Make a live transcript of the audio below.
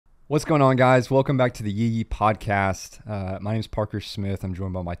What's going on, guys? Welcome back to the Yee Yee podcast. My name is Parker Smith. I'm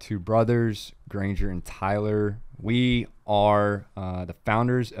joined by my two brothers, Granger and Tyler. We are the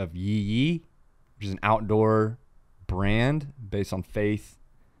founders of Yee Yee, which is an outdoor brand based on faith,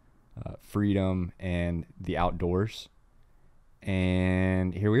 freedom, and the outdoors.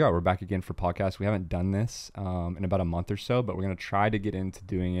 And here we are. We're back again for podcast. We haven't done this in about a month or so, but we're going to try to get into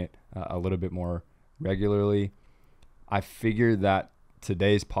doing it a little bit more regularly. I figured that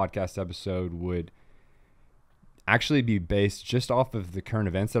today's podcast episode would actually be based just off of the current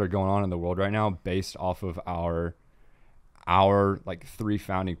events that are going on in the world right now, based off of our like three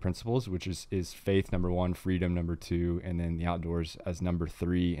founding principles, which is faith number one, freedom number two, and then the outdoors as number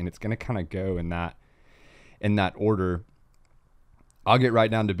three. And it's going to kind of go in that order. I'll get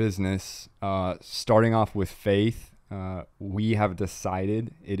right down to business. Starting off with faith. We have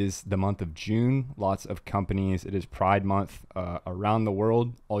decided it is the month of June. Lots of companies. It is Pride Month around the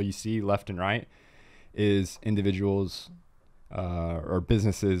world. All you see left and right is individuals or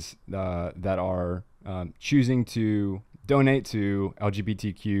businesses that are choosing to donate to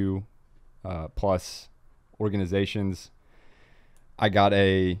LGBTQ plus organizations. I got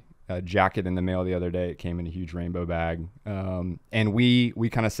a jacket in the mail the other day. It came in a huge rainbow bag. And we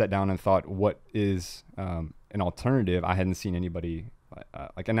kind of sat down and thought, what is an alternative? I hadn't seen anybody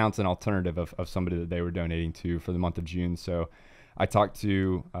like announce an alternative of somebody that they were donating to for the month of June. So I talked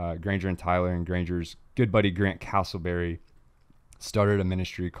to Granger and Tyler, and Granger's good buddy Grant Castleberry started a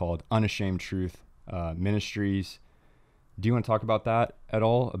ministry called Unashamed Truth Ministries. Do you want to talk about that at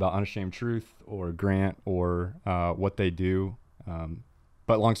all, about Unashamed Truth or Grant or what they do?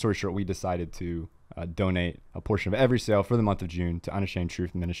 But long story short, we decided to donate a portion of every sale for the month of June to Unashamed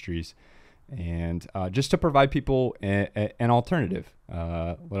Truth Ministries, and just to provide people an alternative.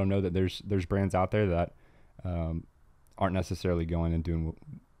 Let them know that there's brands out there that aren't necessarily going and doing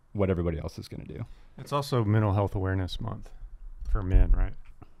what everybody else is going to do. It's also Mental Health Awareness Month for men, right?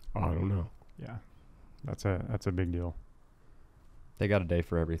 Oh, I don't know. Yeah, that's a big deal. They got a day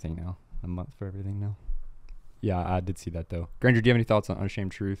for everything now, a month for everything now. Yeah, I did see that though. Granger, do you have any thoughts on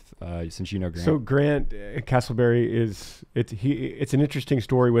Unashamed Truth? Since you know Grant. So Grant Castleberry it's an interesting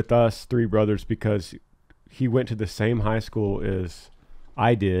story with us three brothers because he went to the same high school as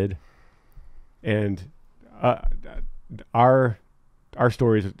I did, and our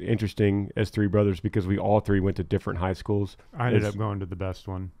story is interesting as three brothers because we all three went to different high schools. I ended up going to the best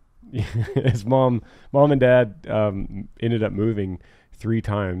one. His mom and dad ended up moving 3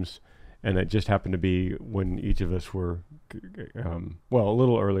 times. And it just happened to be when each of us were, a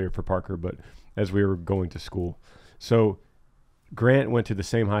little earlier for Parker, but as we were going to school. So Grant went to the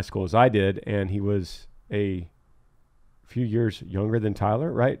same high school as I did, and he was a few years younger than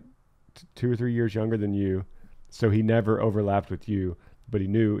Tyler, right? 2 or 3 years younger than you. So he never overlapped with you, but he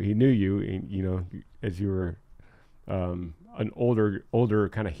knew you, as you were an older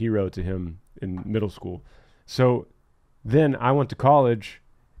kind of hero to him in middle school. So then I went to college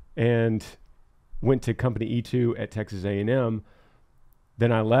and went to Company E2 at Texas A&M. Then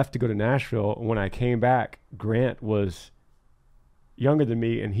I left to go to Nashville. When I came back, Grant was younger than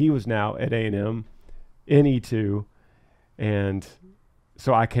me, and he was now at A&M in E2. And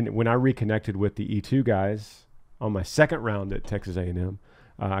so when I reconnected with the E2 guys on my second round at Texas A&M,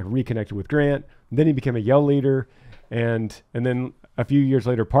 I reconnected with Grant. Then he became a yell leader, and then a few years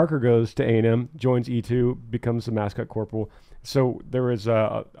later, Parker goes to A&M, joins E2, becomes the mascot corporal. So there was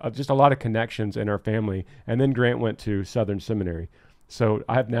just a lot of connections in our family. And then Grant went to Southern Seminary. So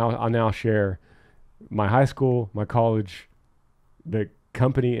I'll now share my high school, my college, the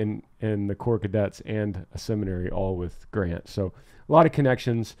company and the Corps Cadets, and a seminary, all with Grant. So a lot of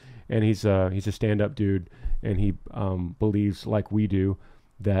connections, and he's a stand-up dude, and he believes, like we do,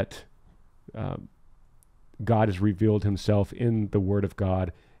 that God has revealed himself in the Word of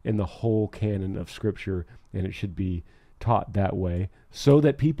God, in the whole canon of Scripture, and it should be taught that way so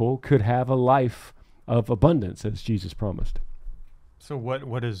that people could have a life of abundance as Jesus promised. So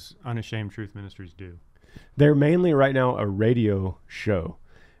what does Unashamed Truth Ministries do? They're mainly right now a radio show,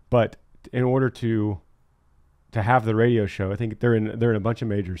 but in order to have the radio show, I think they're in a bunch of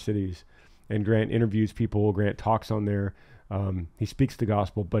major cities, and Grant interviews people. Grant talks on there. He speaks the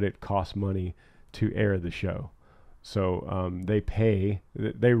gospel, but it costs money to air the show. So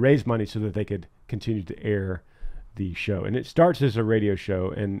they raise money so that they could continue to air the show. And it starts as a radio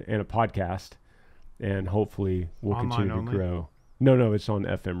show and a podcast, and hopefully will Online continue only? to grow. No, it's on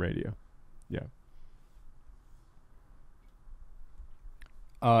FM radio. Yeah.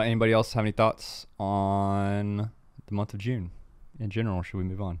 Anybody else have any thoughts on the month of June in general? Should we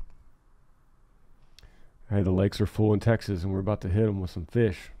move on? Hey, the lakes are full in Texas, and we're about to hit them with some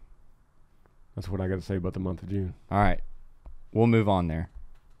fish. That's what I got to say about the month of June. All right. We'll move on there.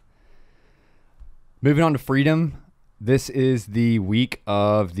 Moving on to freedom. This is the week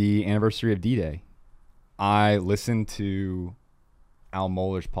of the anniversary of D-Day. I listened to Al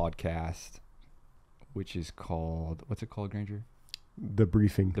Mohler's podcast, which is called, what's it called, Granger? The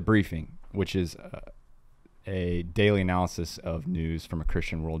Briefing. The Briefing, which is a daily analysis of news from a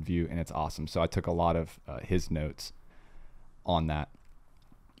Christian worldview, and it's awesome. So I took a lot of his notes on that.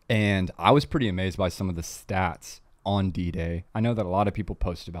 And I was pretty amazed by some of the stats on D-Day. I know that a lot of people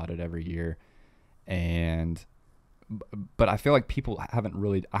post about it every year, but I feel like people haven't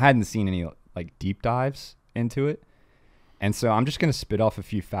really, I hadn't seen any like deep dives into it. And so I'm just going to spit off a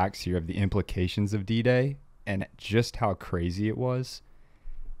few facts here of the implications of D-Day and just how crazy it was.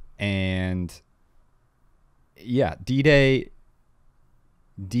 And yeah, D-Day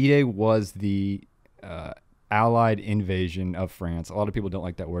was the Allied invasion of France. A lot of people don't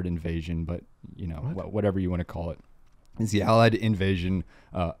like that word invasion, but you know, whatever you want to call it. It's the Allied invasion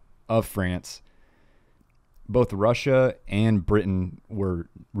of France. Both Russia and Britain were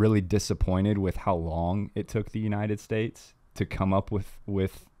really disappointed with how long it took the United States to come up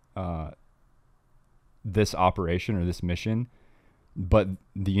with this operation or this mission. But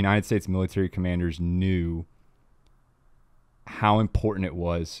the United States military commanders knew how important it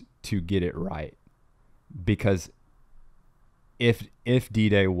was to get it right. Because if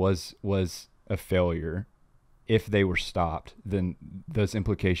D-Day was a failure, if they were stopped, then those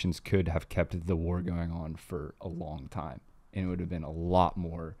implications could have kept the war going on for a long time, and it would have been a lot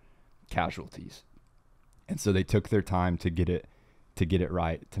more casualties. And so they took their time to get it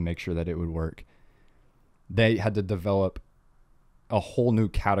right, to make sure that it would work. They had to develop a whole new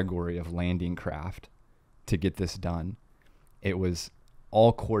category of landing craft to get this done. It was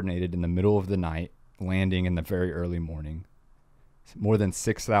all coordinated in the middle of the night, landing in the very early morning. More than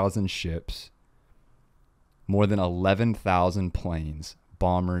 6,000 ships, more than 11,000 planes,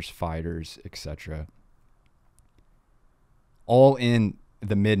 bombers, fighters, etc. All in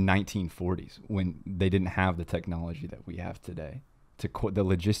the mid-1940s when they didn't have the technology that we have today. The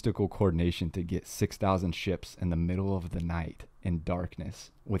logistical coordination to get 6,000 ships in the middle of the night in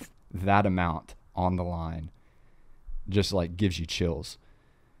darkness with that amount on the line just like gives you chills.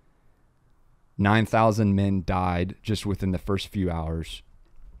 9,000 men died just within the first few hours.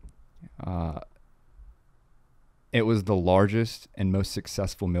 It was the largest and most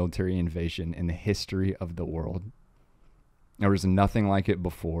successful military invasion in the history of the world. There was nothing like it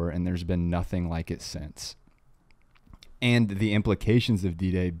before, and there's been nothing like it since. And the implications of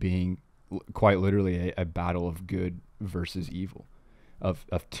D-Day being quite literally a battle of good versus evil, of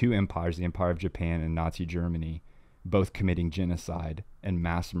two empires, the Empire of Japan and Nazi Germany, both committing genocide and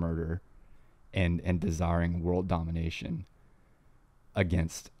mass murder and desiring world domination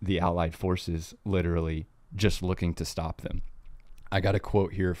against the Allied forces, literally just looking to stop them. I got a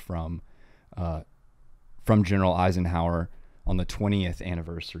quote here from General Eisenhower on the 20th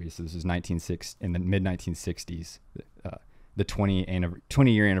anniversary. So this is in the mid-1960s, the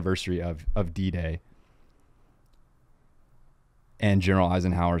 20-year anniversary of D-Day. And General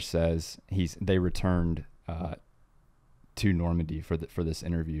Eisenhower says they returned to Normandy for this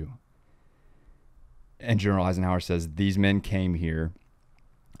interview. And General Eisenhower says, "These men came here,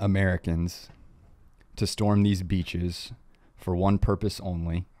 Americans, to storm these beaches for one purpose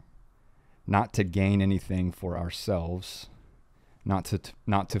only, not to gain anything for ourselves, not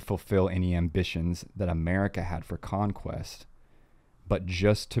to fulfill any ambitions that America had for conquest, but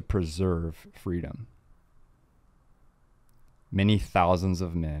just to preserve freedom. Many thousands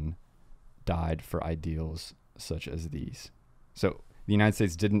of men died for ideals such as these." So the United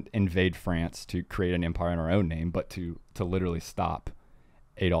States didn't invade France to create an empire in our own name, but to literally stop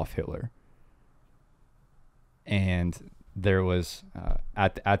Adolf Hitler. And there was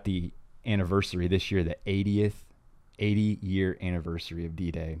at the anniversary this year, the 80-year anniversary of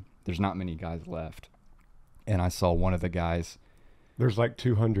D-Day. There's not many guys left, and I saw one of the guys. There's like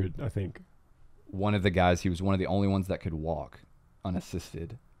 200, I think. One of the guys, he was one of the only ones that could walk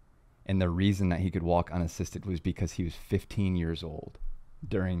unassisted, and the reason that he could walk unassisted was because he was 15 years old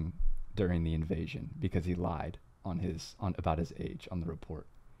during the invasion, because he lied about his age on the report.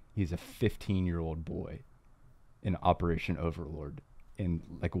 He's a 15-year-old boy in Operation Overlord, in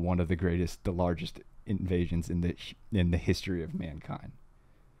like one of the largest invasions in the history of mankind.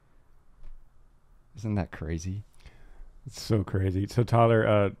 Isn't that crazy? It's so crazy. So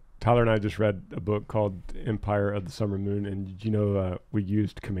Tyler and I just read a book called Empire of the Summer Moon, and did you know we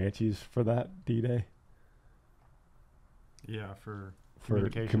used Comanches for that D-Day? Yeah, for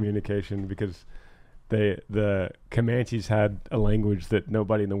communication, because the Comanches had a language that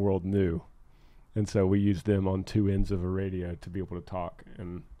nobody in the world knew. And so we used them on two ends of a radio to be able to talk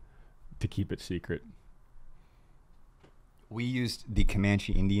and to keep it secret. We used the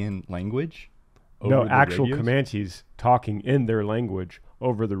Comanche Indian language. No, over the actual radios? Comanches talking in their language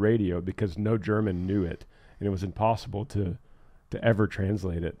over the radio because no German knew it, and it was impossible to ever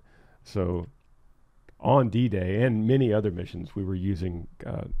translate it. So on D-Day and many other missions, we were using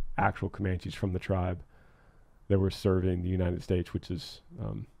actual Comanches from the tribe that were serving the United States, which is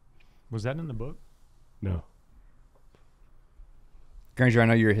Was that in the book? no. Granger, I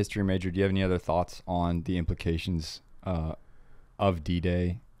know you're a history major. Do you have any other thoughts on the implications of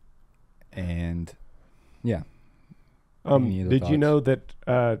D-Day? And yeah. Any other Did you thoughts? know that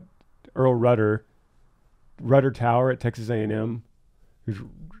Earl Rudder Tower at Texas A&M, who's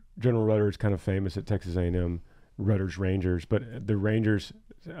General Rudder is kind of famous at Texas A&M, Rudder's Rangers, but the Rangers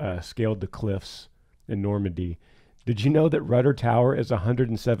scaled the cliffs in Normandy. Did you know that Rudder Tower is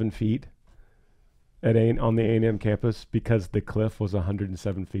 107 feet on the A&M campus because the cliff was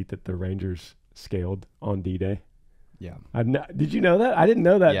 107 feet that the Rangers scaled on D-Day? Yeah. Did you know that? I didn't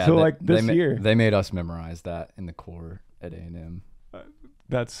know that till like this year. They made us memorize that in the Corps at A&M.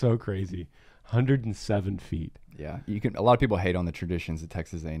 That's so crazy. 107 feet. Yeah, a lot of people hate on the traditions at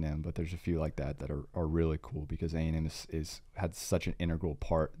Texas A&M, but there's a few like that are really cool because A&M had such an integral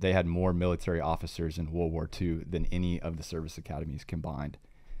part. They had more military officers in World War II than any of the service academies combined,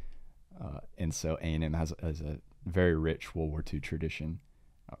 and so A&M has a very rich World War II tradition,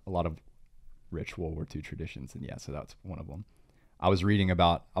 a lot of rich World War II traditions, and yeah, so that's one of them. I was reading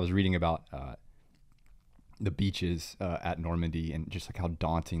about the beaches at Normandy and just like how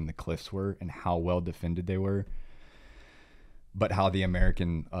daunting the cliffs were and how well defended they were, but how the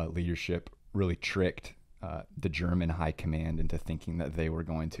American leadership really tricked the German high command into thinking that they were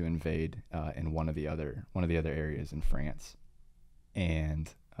going to invade in one of the other areas in France,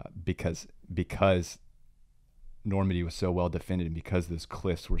 and because Normandy was so well defended and because those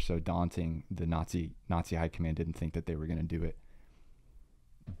cliffs were so daunting, the Nazi high command didn't think that they were going to do it.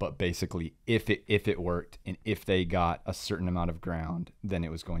 But basically, if it worked and if they got a certain amount of ground, then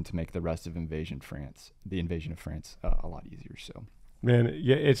it was going to make the rest of the invasion of France, a lot easier. So, man,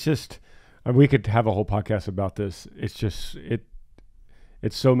 yeah, it's just we could have a whole podcast about this. It's just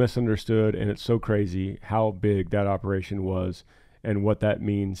it's so misunderstood and it's so crazy how big that operation was and what that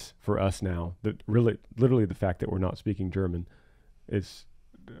means for us now. That really, literally, the fact that we're not speaking German is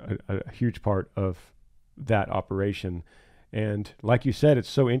a huge part of that operation. And like you said, it's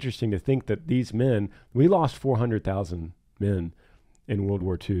so interesting to think that these men, we lost 400,000 men in World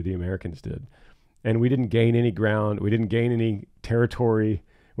War II, the Americans did. And we didn't gain any ground. We didn't gain any territory.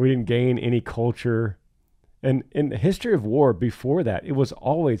 We didn't gain any culture. And in the history of war before that, it was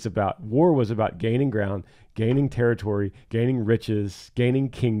always war was about gaining ground, gaining territory, gaining riches, gaining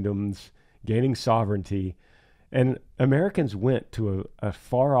kingdoms, gaining sovereignty. And Americans went to a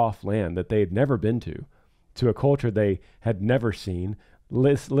far off land that they had never been to a culture they had never seen,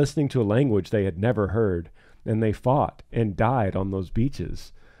 listening to a language they had never heard, and they fought and died on those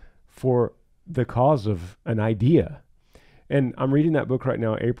beaches for the cause of an idea. And I'm reading that book right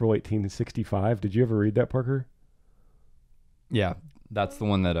now, April 1865. Did you ever read that, Parker? yeah, that's the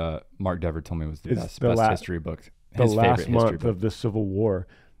one that Mark Dever told me was the It's best history book. The His last favorite history month book. of the Civil War.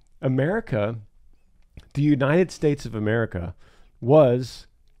 America, the United States of America, was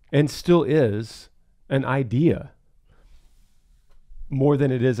and still is an idea more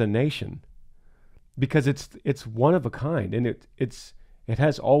than it is a nation, because it's one of a kind, and it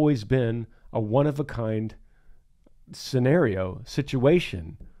has always been a one of a kind scenario,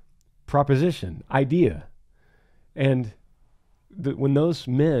 situation, proposition, idea. And when those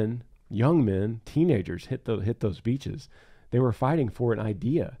men, young men, teenagers hit those beaches, they were fighting for an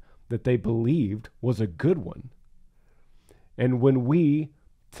idea that they believed was a good one. And when we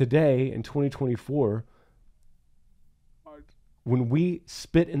today in 2024, when we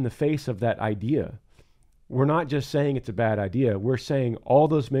spit in the face of that idea, we're not just saying it's a bad idea. We're saying all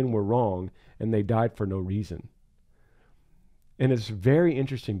those men were wrong and they died for no reason. And it's very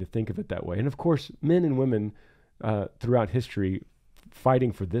interesting to think of it that way. And of course, men and women throughout history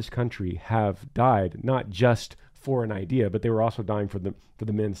fighting for this country have died not just for an idea, but they were also dying for the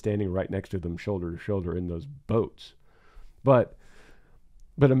men standing right next to them, shoulder to shoulder in those boats. But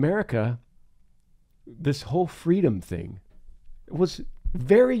America, this whole freedom thing, was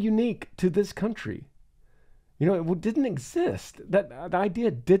very unique to this country. You know, it didn't exist. The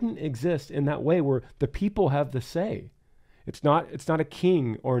idea didn't exist in that way where the people have the say. It's not a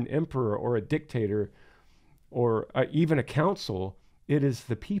king or an emperor or a dictator or even a council. It is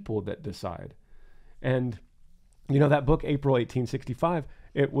the people that decide. And, you know, that book, April 1865,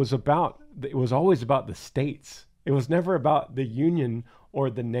 it was always about the states. It was never about the union or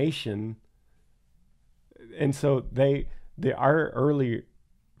the nation. And so our early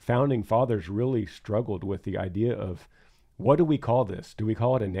founding fathers really struggled with the idea of, what do we call this? Do we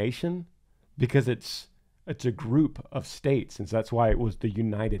call it a nation? Because it's a group of states, and so that's why it was the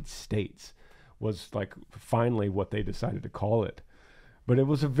United States was like finally what they decided to call it. But it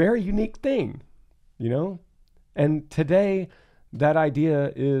was a very unique thing, you know? And today that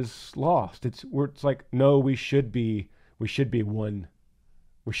idea is lost. It's like, no, we should be one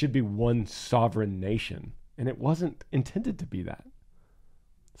sovereign nation. And it wasn't intended to be that.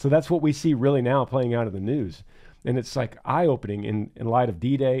 So that's what we see really now playing out in the news. And it's like eye-opening in light of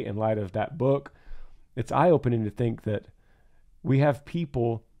D-Day, in light of that book. It's eye-opening to think that we have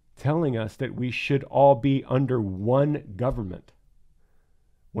people telling us that we should all be under one government,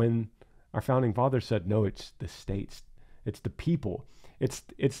 when our founding fathers said, no, it's the states, it's the people, it's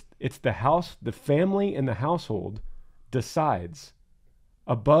the house, the family and the household decides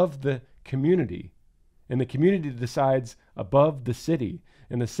above the community, and the community decides above the city,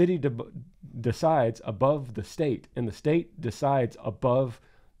 and the city decides above the state, and the state decides above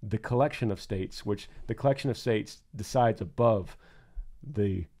the collection of states, which the collection of states decides above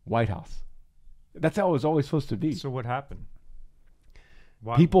the White House. That's how it was always supposed to be. So what happened?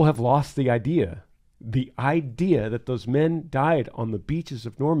 Why? People have lost the idea. The idea that those men died on the beaches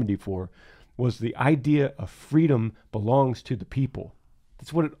of Normandy for was the idea of freedom belongs to the people.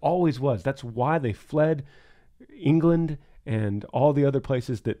 That's what it always was. That's why they fled England and all the other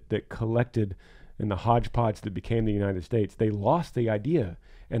places that collected in the hodgepodge that became the United States. They lost the idea.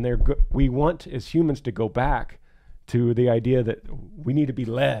 And we want as humans to go back to the idea that we need to be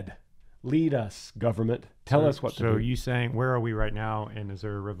led. Lead us, government. Tell us what to do. So you saying, where are we right now, and is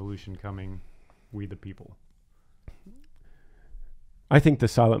there a revolution coming, we the people? I think the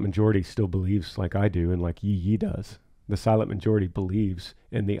silent majority still believes, like I do and like Yi does. The silent majority believes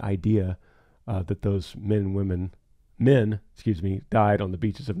in the idea that those men, died on the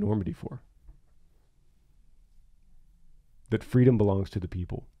beaches of Normandy for. That freedom belongs to the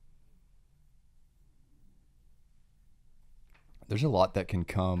people. There's a lot that can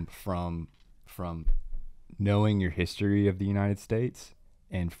come from knowing your history of the United States,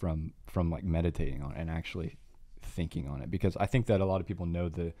 and from like meditating on it and actually thinking on it, because I think that a lot of people know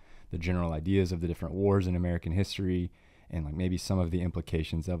the general ideas of the different wars in American history and like maybe some of the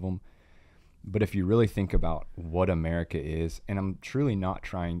implications of them. But if you really think about what America is, and I'm truly not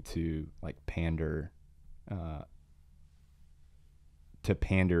trying to like pander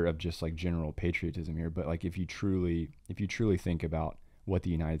of just like general patriotism here, but like if you truly think about what the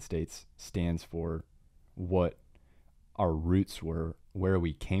United States stands for, what our roots were, where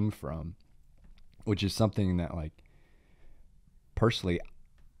we came from, which is something that like personally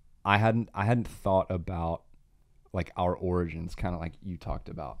I hadn't thought about, like our origins, kind of like you talked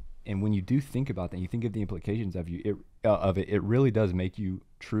about. And when you do think about that, you think of the implications of it really does make you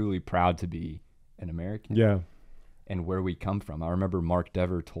truly proud to be an American. Yeah. And where we come from. I remember Mark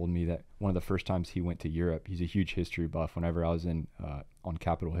Dever told me that one of the first times he went to Europe, he's a huge history buff. Whenever I was on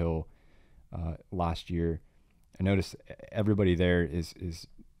Capitol Hill last year, I noticed everybody there is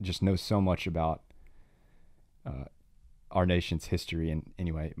just knows so much about our nation's history. And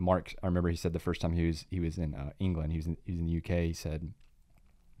anyway, Mark, I remember he said the first time he was in England, he was in the UK. He said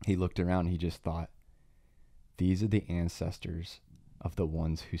he looked around and he just thought, these are the ancestors of the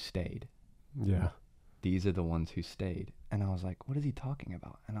ones who stayed. Yeah. These are the ones who stayed. And I was like, what is he talking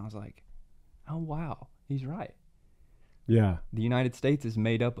about? And I was like, oh, wow, he's right. Yeah. The United States is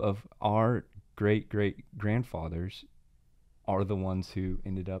made up of our great-great-grandfathers are the ones who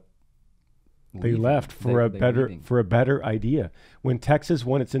ended up They left for a better idea. When Texas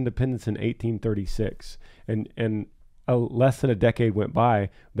won its independence in 1836 and less than a decade went by,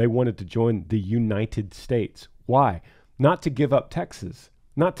 they wanted to join the United States. Why? Not to give up Texas,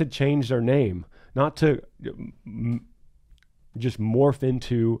 not to change their name, not to just morph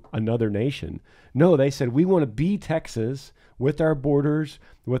into another nation. No, they said, we want to be Texas with our borders,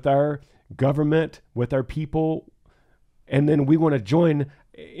 with our government, with our people, and then we want to join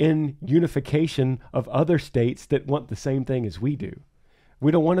in unification of other states that want the same thing as we do.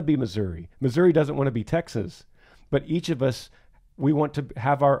 We don't want to be Missouri. Missouri doesn't want to be Texas. But each of us, we want to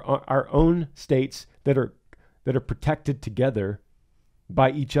have our own states that are protected together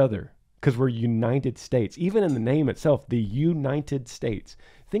by each other, because we're United States. Even in the name itself, the United States.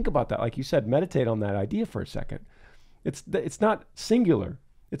 Think about that. Like you said, meditate on that idea for a second. It's not singular.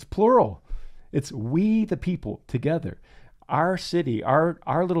 It's plural. It's we the people together. Our city,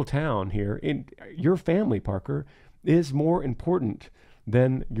 our little town here, in your family, Parker, is more important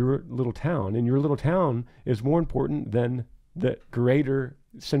than your little town, and your little town is more important than the greater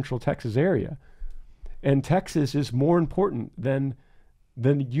Central Texas area. And Texas is more important than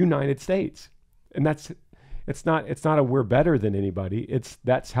the United States. And it's not a we're better than anybody.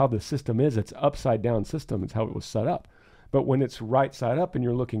 That's how the system is. It's upside down system. It's how it was set up. But when it's right side up and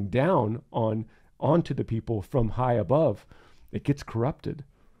you're looking down onto the people from high above, it gets corrupted.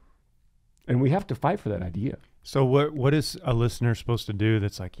 And we have to fight for that idea. So what is a listener supposed to do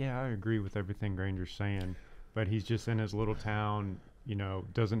that's like, yeah, I agree with everything Granger's saying, but he's just in his little town,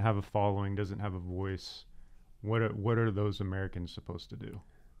 doesn't have a following, doesn't have a voice. What are those Americans supposed to do?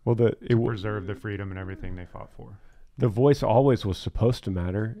 Well, to preserve the freedom and everything they fought for. The voice always was supposed to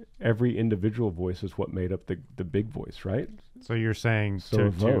matter. Every individual voice is what made up the big voice, right? So you're saying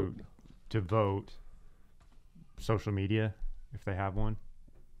to vote social media if they have one?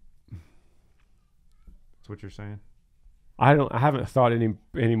 That's what you're saying? I haven't thought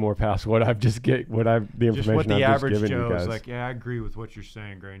any more past what I've just the information just what the I've average just given Joe you guys. is like, yeah, I agree with what you're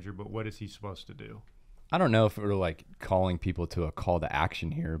saying, Granger, but what is he supposed to do? I don't know if we're like calling people to a call to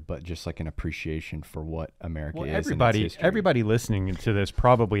action here, but just like an appreciation for what America is. Everybody listening to this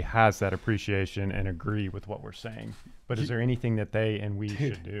probably has that appreciation and agree with what we're saying. But is there anything that they and we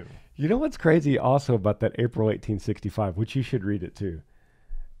should do? You know what's crazy also about that April 1865, which you should read it too.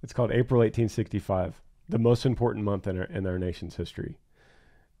 It's called April 1865, the most important month in our nation's history.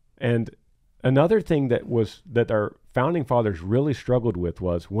 And another thing that our founding fathers really struggled with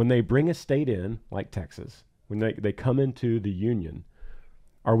was when they bring a state in, like Texas, when they come into the Union,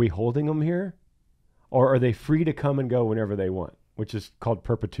 are we holding them here? Or are they free to come and go whenever they want, which is called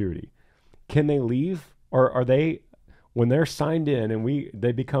perpetuity? Can they leave? Or are they, when they're signed in and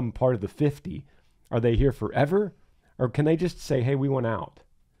they become part of the 50, are they here forever? Or can they just say, hey, we want out?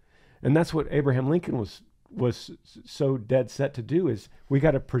 And that's what Abraham Lincoln was so dead set to do, is we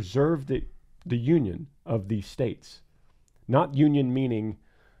got to preserve the union of these states. Not union meaning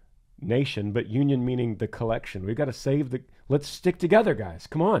nation, but union meaning the collection. We've got to save let's stick together, guys.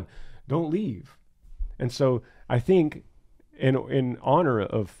 Come on, don't leave. And so I think in honor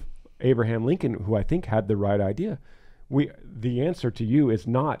of Abraham Lincoln, who I think had the right idea, the answer to you is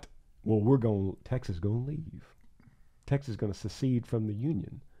not, well, Texas is going to leave. Texas is going to secede from the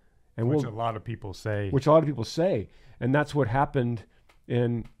Union. And which a lot of people say. And that's what happened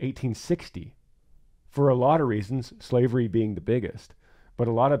in 1860. For a lot of reasons, slavery being the biggest. But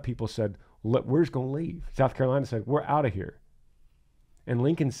a lot of people said, we're just going to leave. South Carolina said, we're out of here. And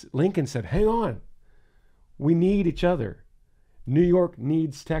Lincoln said, hang on. We need each other. New York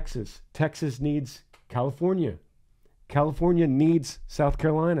needs Texas. Texas needs California. California needs South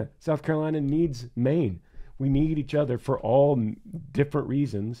Carolina. South Carolina needs Maine. We need each other for all different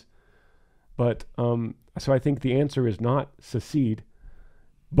reasons. But so I think the answer is not secede,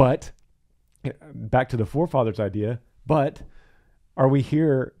 but back to the forefathers' idea. But are we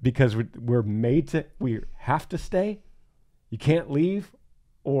here because we have to stay? You can't leave,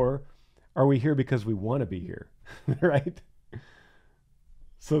 or are we here because we want to be here, right?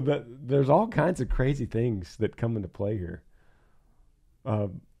 So that there's all kinds of crazy things that come into play here.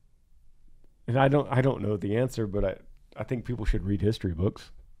 And I don't know the answer, but I think people should read history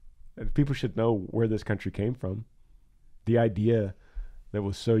books. People should know where this country came from. The idea that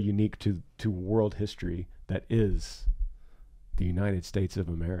was so unique to world history that is the United States of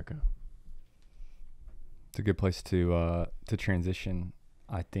America. It's a good place to transition,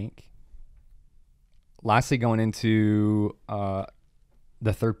 I think. Lastly, going into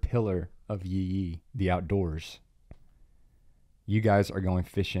the third pillar of Yee, the outdoors. You guys are going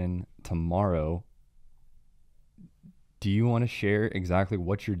fishing tomorrow. Do you want to share exactly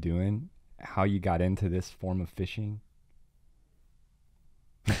what you're doing, how you got into this form of fishing,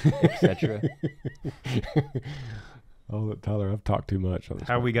 etc.? Oh, Tyler, I've talked too much on this.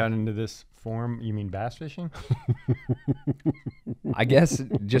 How we got into this form? You mean bass fishing? I guess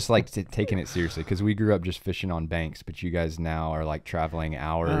just like taking it seriously, because we grew up just fishing on banks, but you guys now are like traveling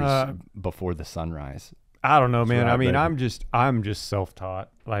hours before the sunrise. I don't know, man. Right, I mean, baby. I'm just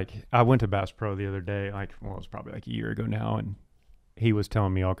self-taught. Like, I went to Bass Pro the other day, it was probably like a year ago now, and he was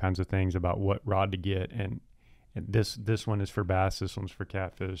telling me all kinds of things about what rod to get, and this one is for bass, this one's for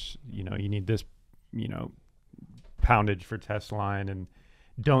catfish. You need this, poundage for test line, and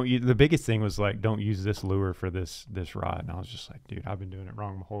the biggest thing was like, don't use this lure for this rod. And I was just like, dude, I've been doing it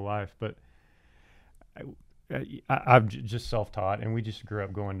wrong my whole life. But I'm just self-taught, and we just grew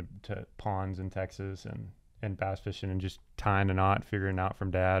up going to ponds in Texas and bass fishing and just tying a knot, figuring out from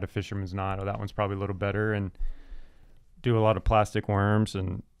dad a fisherman's knot. Oh, that one's probably a little better, and do a lot of plastic worms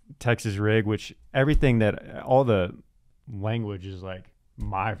and Texas rig, which everything that all the language is like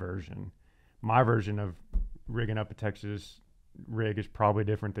my version. My version of rigging up a Texas rig is probably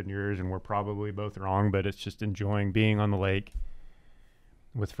different than yours, and we're probably both wrong, but it's just enjoying being on the lake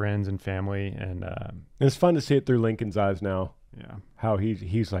with friends and family. And It's fun to see it through Lincoln's eyes now. yeah, How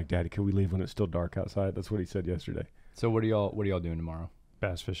he's like, Daddy, can we leave when it's still dark outside? That's what he said yesterday. So what are y'all doing tomorrow?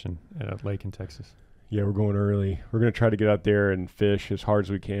 bass fishing at a lake in Texas. Yeah, we're going early. We're going to try to get out there and fish as hard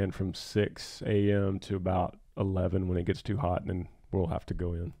as we can from 6 a.m. to about 11 when it gets too hot, and then we'll have to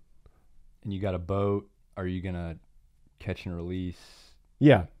go in. And you got a boat? Are you gonna catch and release?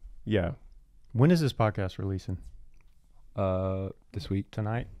 Yeah. When is this podcast releasing? This week.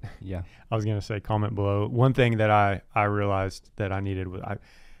 Tonight? Yeah. I was gonna say comment below. One thing that I realized that I needed was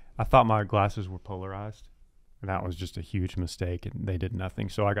I thought my glasses were polarized, and that was just a huge mistake, and they did nothing.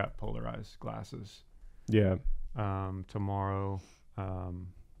 So I got polarized glasses. Yeah. Tomorrow.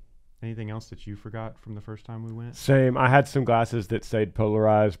 Anything else that you forgot from the first time we went? Same. I had some glasses that stayed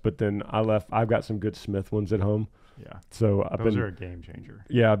polarized, but then I left. I've got some good Smith ones at home. Yeah, So those are a game changer.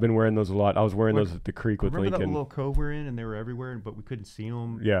 I've been wearing those a lot. I was wearing What- those at the creek with Remember that Lincoln. little cove we're in, and they were everywhere, but we couldn't see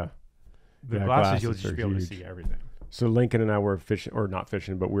them. Yeah. The Yeah, glasses, you'll glasses just are be able huge. to see everything. So Lincoln and I were fishing, or not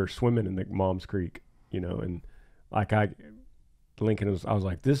fishing, but we were swimming in the Mom's Creek, and like I was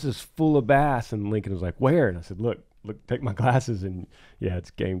like, this is full of bass. And Lincoln was like, where? And I said, look, take my glasses. And yeah, it's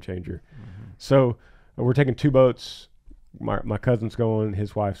a game changer. Mm-hmm. So we're taking 2 boats. My cousin's going,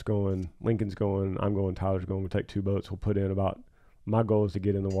 his wife's going, Lincoln's going, I'm going, Tyler's going. We'll take 2 boats. We'll put in my goal is to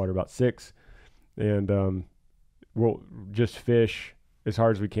get in the water about 6. And we'll just fish as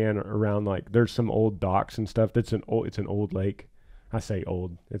hard as we can around, like, there's some old docks and stuff. It's an old lake. I say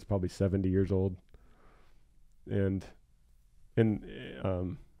old. It's probably 70 years old. And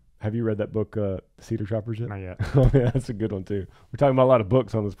have you read that book, Cedar Choppers yet? Not yet. Oh, yeah, that's a good one too. We're talking about a lot of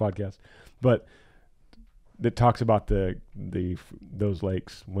books on this podcast, but it talks about those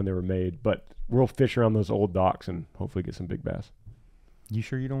lakes when they were made. But we'll fish around those old docks and hopefully get some big bass. You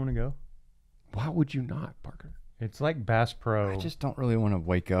sure you don't want to go? Why would you not, Parker? It's like Bass Pro. I just don't really want to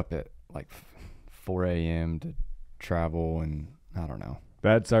wake up at like 4 a.m. to travel, and I don't know.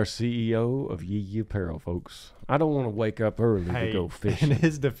 That's our CEO of Yee Apparel, folks. I don't want to wake up early to go In fishing.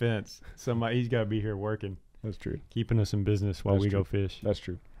 his defense, he's got to be here working, That's true. keeping us in business while That's we true. go fish. That's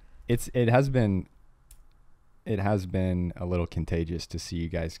true. It has been a little contagious to see you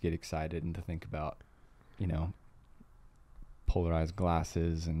guys get excited and to think about, polarized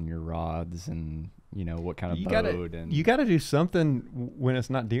glasses and your rods and what kind of boat. You got to do something when it's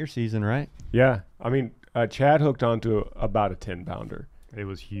not deer season, right? Yeah. I mean, Chad hooked onto about a 10-pounder. It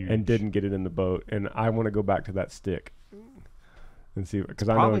was huge and didn't get it in the boat. And I want to go back to that stick and see, because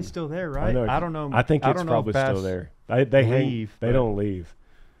I probably know still there, right? I don't know. I think I it's don't know probably if bass still there. They hang. leave, They but- don't leave.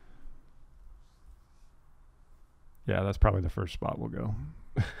 Yeah, that's probably the first spot we'll go.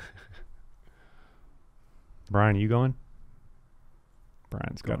 Brian, are you going?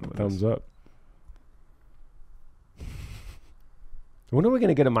 Brian's going Got the with thumbs us. up. When are we going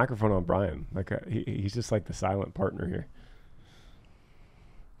to get a microphone on Brian? Like he's just like the silent partner here.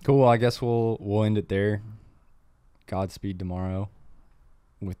 Cool. Well, I guess we'll end it there. Godspeed tomorrow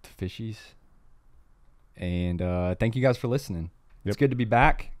with the fishies. And thank you guys for listening. It's Yep. good to be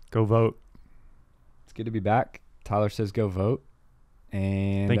back. Go vote. It's good to be back. Tyler says go vote.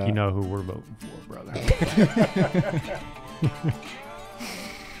 And I think you know who we're voting for, brother.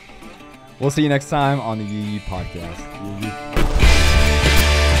 we'll see you next time on the Yee Yee Podcast. Yee.